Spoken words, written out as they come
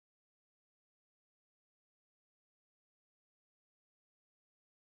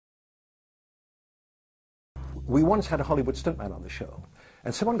We once had a Hollywood stuntman on the show,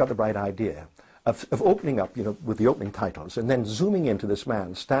 and someone got the bright idea of opening up, you know, with the opening titles, and then zooming into this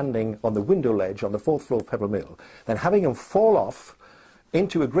man standing on the window ledge on the 4th floor of Pebble Mill, then having him fall off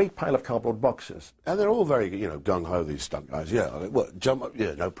into a great pile of cardboard boxes. And they're all very, you know, gung-ho, these stunt guys. Yeah, what, jump up,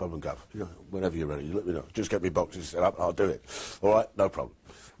 yeah, no problem, Gov. You know, whenever you're ready, you let me know. Just get me boxes set up, I'll do it. All right, no problem.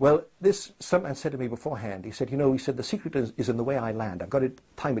 Well, this stuntman said to me beforehand, he said, you know, he said, the secret is in the way I land. I've got to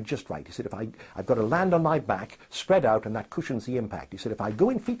time it just right. He said, I've got to land on my back, spread out, and that cushions the impact. He said, if I go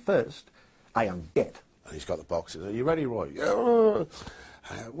in feet first, I am dead. And he's got the boxes. Are you ready, Roy? Yeah.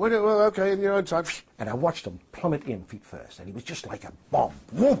 Well, okay, in your own time. And I watched him plummet in feet first, and he was just like a bomb.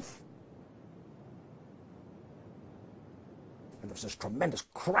 Woof! And there was this tremendous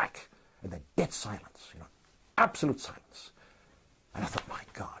crack, and then dead silence, you know, absolute silence. And I thought, my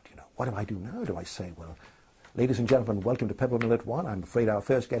God, you know, what do I do now? Do I say, well, ladies and gentlemen, welcome to Pebble Mill at 1. I'm afraid our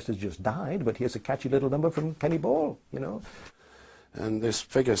first guest has just died, but here's a catchy little number from Kenny Ball, you know. And this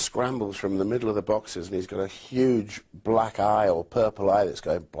figure scrambles from the middle of the boxes, and he's got a huge black eye or purple eye that's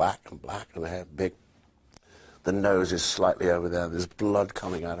going black, and the hair big. The nose is slightly over there. There's blood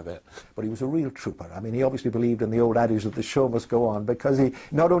coming out of it. But he was a real trooper. I mean, he obviously believed in the old adage that the show must go on, because he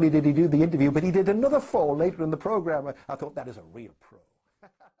not only did he do the interview, but he did another fall later in the program. I thought, that is a real pro.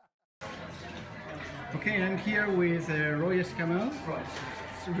 Okay, I'm here with Roy Scammell,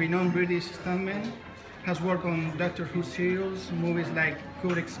 renowned British stuntman. Has worked on Doctor Who serials, movies like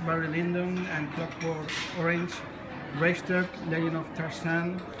Codex Barry Lyndon and Clockwork Orange, Racetrack, Legend of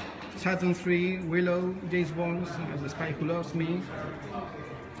Tarzan, Saturn III, Willow, James Bond, The Spy Who Loves Me,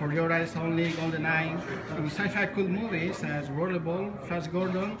 For Your Eyes Only, GoldenEye, and sci-fi cool movies as Rollerball, Flash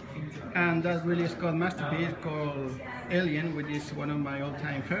Gordon, and that Ridley Scott masterpiece called Alien, which is one of my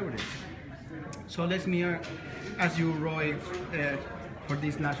all-time favorites. So let me ask you, Roy, for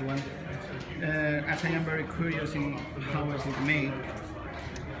this last one. As I am very curious in how is it made,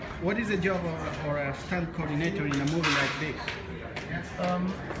 what is the job of a stunt coordinator in a movie like this?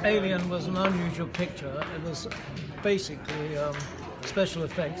 Alien was an unusual picture. It was basically special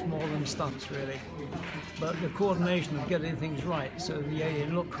effects more than stunts, really. But the coordination of getting things right so the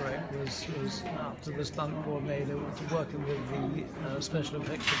alien looked correct was up to the stunt coordinator working with the special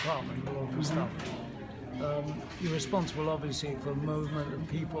effects department and all the stuff. You're responsible, obviously, for movement of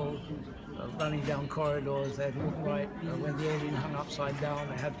people running down corridors. They had to look right. When the alien hung upside down,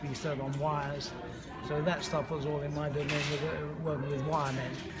 it had to be set on wires. So that stuff was all in my domain, working with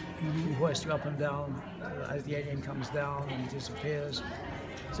wiremen. You hoist you up and down as the alien comes down and disappears.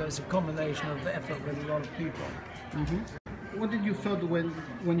 So it's a combination of effort with a lot of people. What did you thought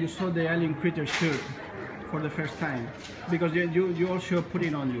when you saw the alien creature shoot for the first time? Because you also put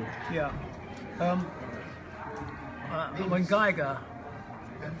it on you. Yeah. When Geiger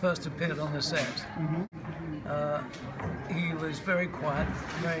first appeared on the set, he was very quiet,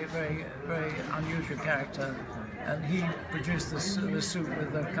 very unusual character, and he produced the suit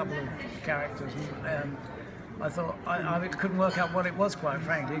with a couple of characters. And I thought I couldn't work out what it was, quite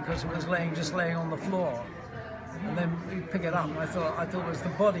frankly, because it was just laying on the floor. And then we pick it up, and I thought it was the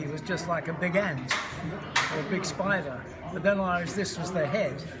body was just like a big ant or a big spider. But then I realized this was the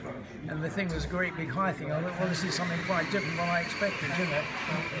head, and the thing was a great big high thing. I thought, well, this is something quite different than I expected, you know.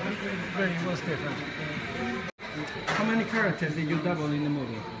 It really was different. How many characters did you double in the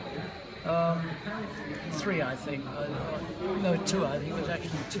movie? 3, I think. No, 2. I think it was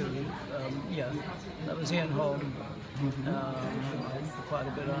actually 2. Yeah, that was Ian Holm. Quite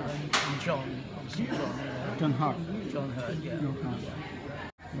a bit, and John, obviously John. John Hart. John Hurt, yeah.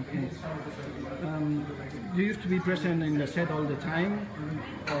 Okay. You used to be present in the set all the time,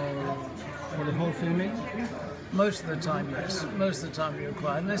 or for the whole filming? Most of the time, yes. Most of the time we were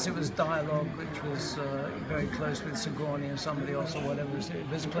quiet, unless it was dialogue, which was very close with Sigourney and somebody else or whatever. It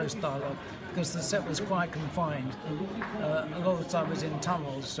was close dialogue, because the set was quite confined. A lot of the time it was in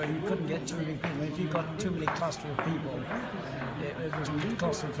tunnels, so you couldn't get too many people. If you got too many cluster of people, it was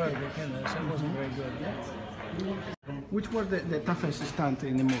claustrophobic, you know, so it wasn't very good. Which was the toughest stunt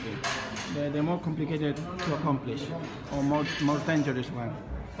in the movie? The more complicated to accomplish, or more dangerous one?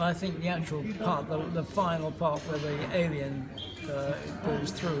 I think the actual part, the final part where the alien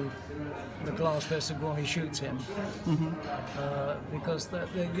goes through the glass where Sigourney shoots him, because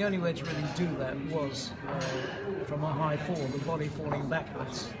the only way to really do that was from a high fall, the body falling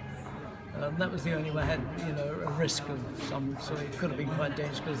backwards. That was the only way I had, you know, a risk of some, so it could have been quite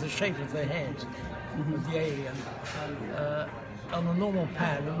dangerous because the shape of the head of the alien on a normal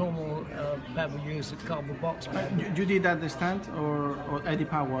pad, a normal pad we use, a cardboard box pad. You did that the stunt, or Eddie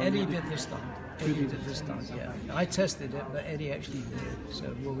Power? Eddie did the stunt. Eddie did the stunt, yeah. I tested it, but Eddie actually did it.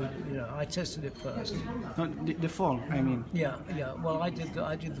 So, I tested it first. No, the fall, I mean. Yeah. Well, I did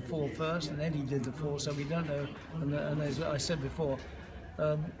the fall first, and Eddie did the fall. So we don't know. And as I said before,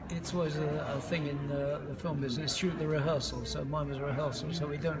 it's always a thing in the film business. Shoot the rehearsal. So mine was a rehearsal. So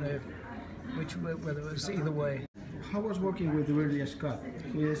we don't know whether it was either way. How was working with Ridley Scott?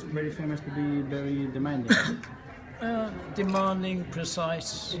 He is very famous to be very demanding. Demanding,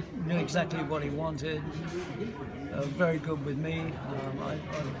 precise, knew exactly what he wanted. Very good with me.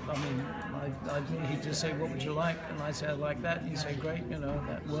 He'd just say, "What would you like?" And I'd say, "I like that." And he'd say, "Great,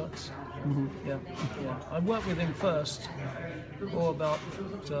 that works." Mm-hmm. Yeah. I worked with him first, about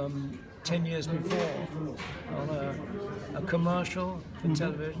 10 years before, on a commercial for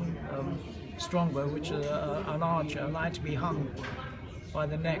television, Strongbow, which is an archer, and I had to be hung by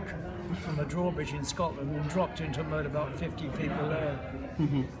the neck from a drawbridge in Scotland and dropped into a moat about 50 feet below.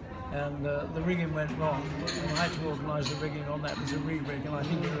 Mm-hmm. And the rigging went wrong. And I had to organise the rigging on that. It was a re-rig, and I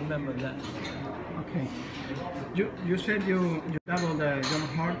think you remember that. Okay. You said you doubled John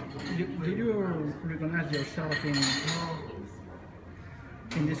Hart. Did you recognize yourself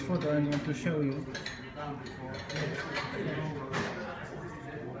in this photo I want to show you?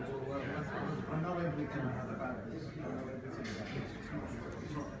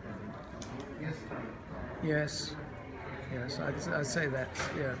 Yes, I'd say that,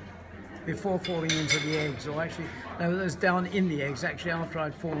 yeah. Before falling into the eggs, or actually, no, it was down in the eggs, actually, after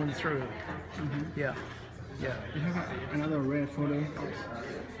I'd fallen through. Mm-hmm. Yeah. You have another rare photo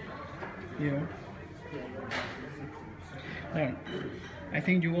here. There. I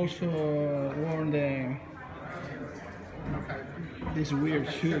think you also wore this weird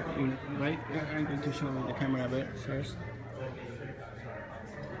suit, right? I'm going to show you the camera a bit first.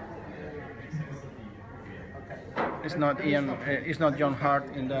 It's not Ian. It's not John Hart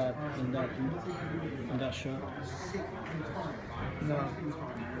in that shot. No,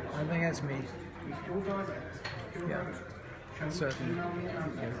 I think that's me. Yeah, certainly.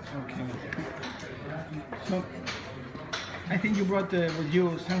 Yeah. Okay. So, I think you brought with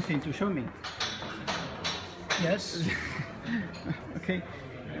you something to show me. Yes. Okay.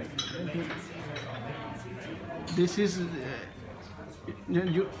 This is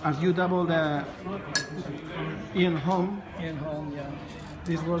as you doubled Ian Holm. Ian Holm, yeah.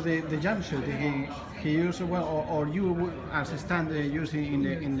 This was the jumpsuit he used, well, or you as a stunt using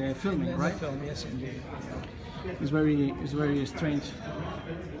in the filming, right? In the film, yes, indeed. It's very strange.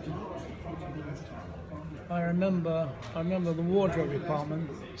 I remember the wardrobe department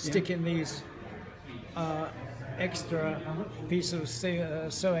sticking these extra piece of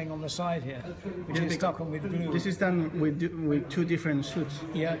sewing on the side here, which is stuck on with glue. This is done with two different suits.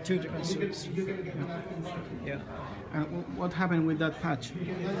 Yeah, two different suits. Yeah. And what happened with that patch?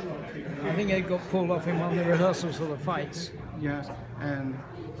 I think it got pulled off in one of the rehearsals for the fights. Yes, and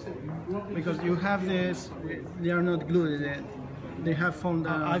because you have this, they are not glued. They have fallen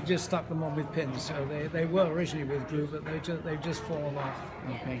down. I've just stuck them on with pins, so they were originally with glue, but they've just fallen off.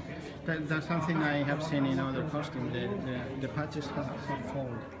 Okay, that's something I have seen in other costumes. The patches have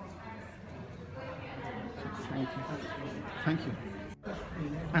fallen. Thank you.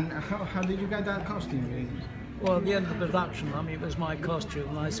 And how did you get that costume? Well, at the end of the production, I mean, it was my costume,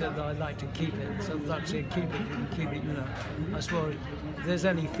 and I said that I'd like to keep it. So the said, keep it, I suppose if there's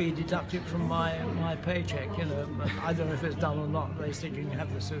any fee deducted from my paycheck, I don't know if it's done or not, but they said you can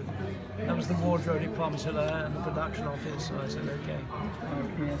have the suit. That was the wardrobe department and the production office, so I said, okay.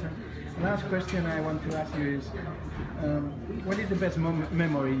 Okay, so last question I want to ask you is, what is the best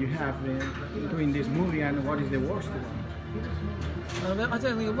memory you have doing this movie, and what is the worst one? I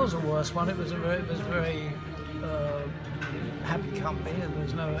don't think it was a worse one. It was very happy company, and there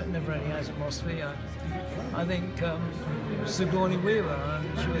was never any animosity. I think Sigourney Weaver,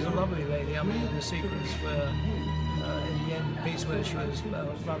 she was a lovely lady. I mean, in the sequence where, in the end piece where she was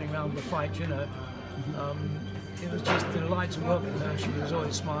running around the fight, it was just a delight to work with her. She was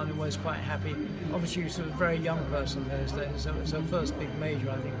always smiling, always quite happy. Obviously, she was a very young person those days, so it was her first big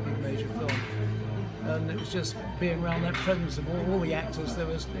major film. And it was just being around that presence of all the actors. There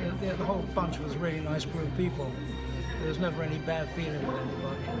was the whole bunch was a really nice group of people. There was never any bad feeling with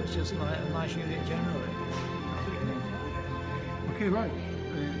anybody. It was just a nice unit generally. Okay, right.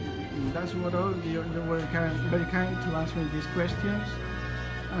 That's what all. You were very kind to answer these questions.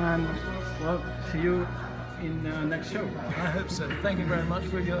 And well, see you in the next show. I hope so. Thank you very much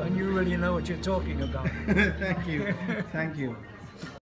and you really know what you're talking about. Thank you. Thank you.